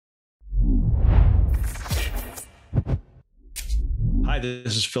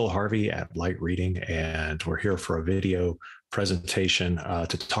this is Phil Harvey at Light Reading, and we're here for a video presentation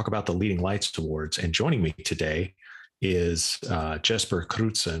to talk about the Leading Lights Awards. And joining me today is Jesper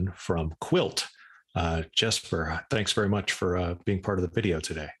Knudsen from Qwilt. Jesper, thanks very much for being part of the video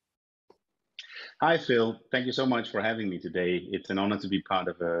today. Hi, Phil. Thank you so much for having me today. It's an honor to be part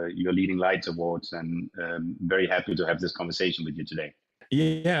of your Leading Lights Awards, and very happy to have this conversation with you today.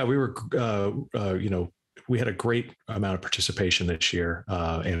 Yeah, we were, we had a great amount of participation this year,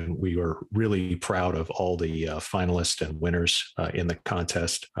 and we were really proud of all the finalists and winners in the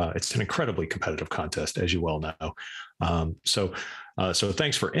contest. It's an incredibly competitive contest, as you well know. So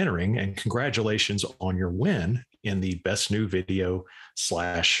thanks for entering, and congratulations on your win in the Best New Video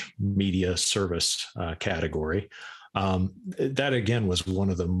 / Media Service category. That again was one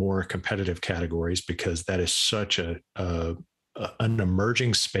of the more competitive categories because that is such an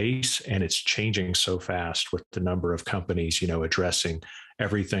emerging space, and it's changing so fast with the number of companies, addressing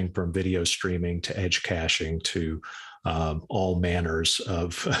everything from video streaming to edge caching to all manners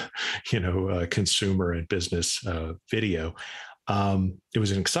of, consumer and business video. It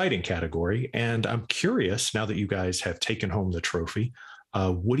was an exciting category, and I'm curious, now that you guys have taken home the trophy,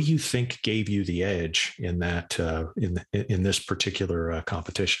 what do you think gave you the edge in that in this particular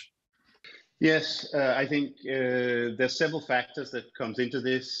competition? Yes, I think there's several factors that comes into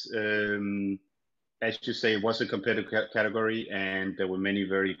this. As you say, it was a competitive category, and there were many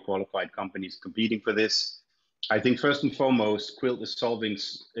very qualified companies competing for this. I think first and foremost, Qwilt is solving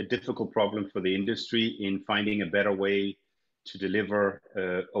a difficult problem for the industry in finding a better way to deliver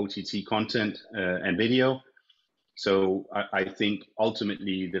OTT content and video. So I think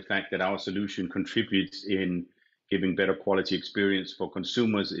ultimately the fact that our solution contributes in giving better quality experience for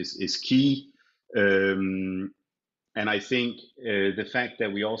consumers is key. And I think the fact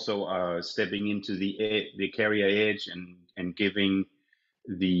that we also are stepping into the carrier edge and giving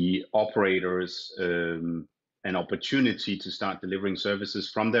the operators an opportunity to start delivering services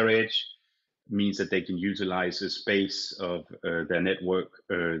from their edge means that they can utilize a space of their network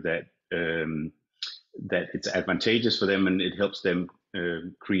that it's advantageous for them, and it helps them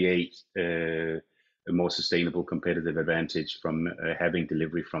create a more sustainable competitive advantage from having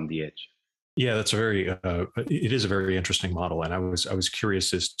delivery from the edge. Yeah, that's it is a very interesting model. And I was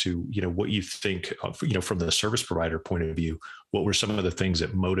curious as to, what you think, from the service provider point of view, what were some of the things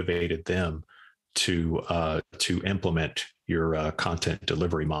that motivated them to implement your content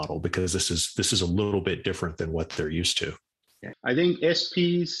delivery model? Because this is a little bit different than what they're used to. I think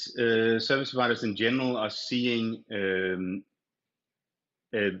SPs, service providers in general, are seeing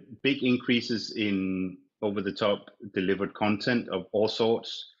big increases in over-the-top delivered content of all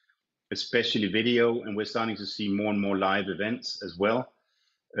sorts, especially video, and we're starting to see more and more live events as well.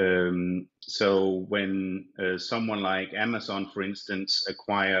 So when someone like Amazon, for instance,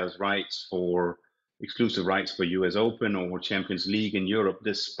 acquires exclusive rights for US Open or Champions League in Europe,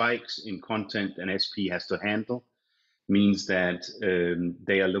 the spikes in content an SP has to handle means that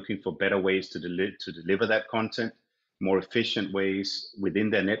they are looking for better ways to deliver that content, more efficient ways within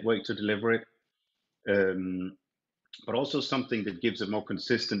their network to deliver it. But also something that gives a more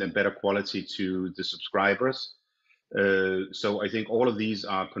consistent and better quality to the subscribers. So I think all of these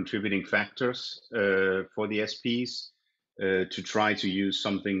are contributing factors for the SPs to try to use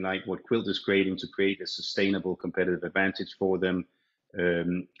something like what Qwilt is creating to create a sustainable competitive advantage for them,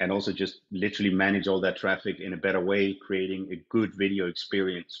 and also just literally manage all that traffic in a better way, creating a good video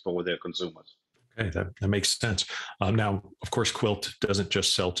experience for their consumers. Okay, that makes sense. Now, of course, Qwilt doesn't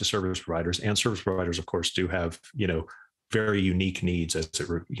just sell to service providers, and service providers, of course, do have very unique needs as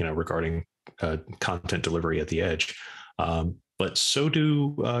regarding content delivery at the edge. But so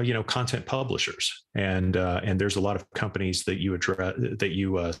do content publishers, and there's a lot of companies that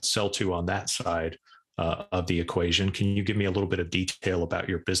you sell to on that side of the equation. Can you give me a little bit of detail about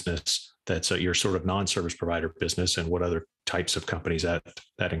your business? That's your sort of non-service provider business, and what other types of companies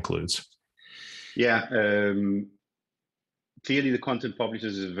that includes? Yeah, clearly the content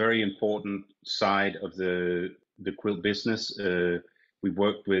publishers is a very important side of the Qwilt business. We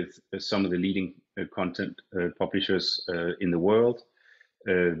work with some of the leading content publishers in the world.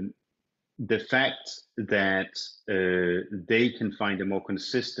 The fact that they can find a more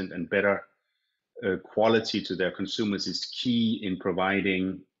consistent and better quality to their consumers is key in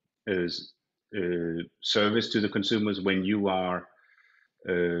providing service to the consumers. When you are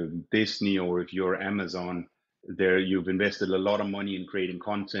Disney, or if you're Amazon, you've invested a lot of money in creating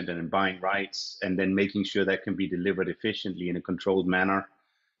content and in buying rights, and then making sure that can be delivered efficiently in a controlled manner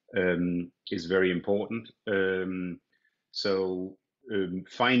is very important. So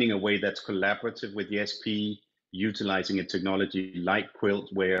finding a way that's collaborative with the SP utilizing a technology like Qwilt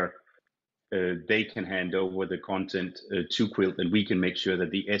where they can hand over the content to Qwilt, and we can make sure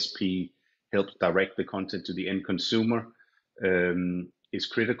that the SP helps direct the content to the end consumer is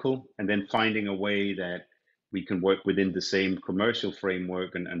critical. And then finding a way that we can work within the same commercial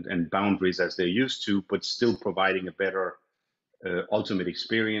framework and boundaries as they're used to, but still providing a better ultimate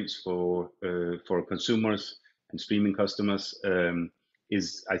experience for consumers and streaming customers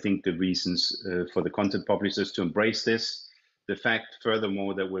is, I think, the reasons for the content publishers to embrace this. The fact,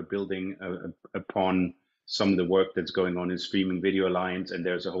 furthermore, that we're building upon some of the work that's going on in Streaming Video Alliance, and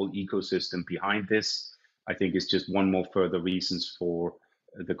there's a whole ecosystem behind this, I think is just one more further reasons for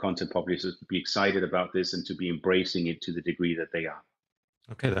the content publishers to be excited about this and to be embracing it to the degree that they are.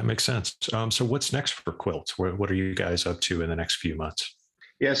 Okay, that makes sense. So what's next for Qwilt? What are you guys up to in the next few months?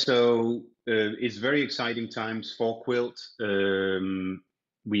 Yeah, so it's very exciting times for Qwilt.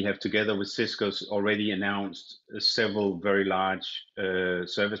 We have, together with Cisco, already announced several very large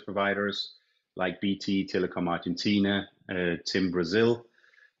service providers like BT, Telecom Argentina, TIM Brazil.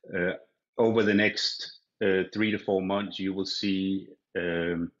 Over the next 3 to 4 months, you will see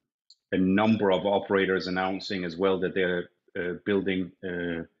a number of operators announcing as well that they're building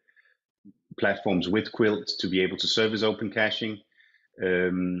platforms with Qwilt to be able to service open caching.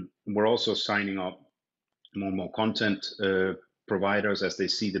 We're also signing up more and more content providers as they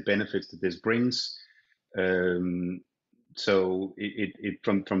see the benefits that this brings. So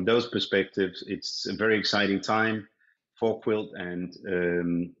from those perspectives, it's a very exciting time for Qwilt,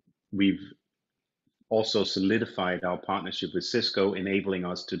 and we've also solidified our partnership with Cisco, enabling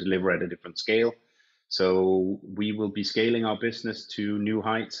us to deliver at a different scale. So we will be scaling our business to new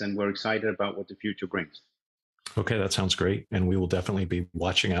heights, and we're excited about what the future brings. Okay, that sounds great. And we will definitely be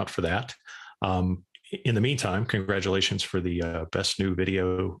watching out for that. In the meantime, congratulations for the Best New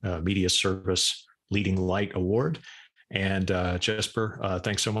Video Media Service Leading Light Award. And Jesper,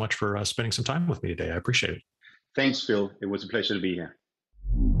 thanks so much for spending some time with me today. I appreciate it. Thanks, Phil. It was a pleasure to be here.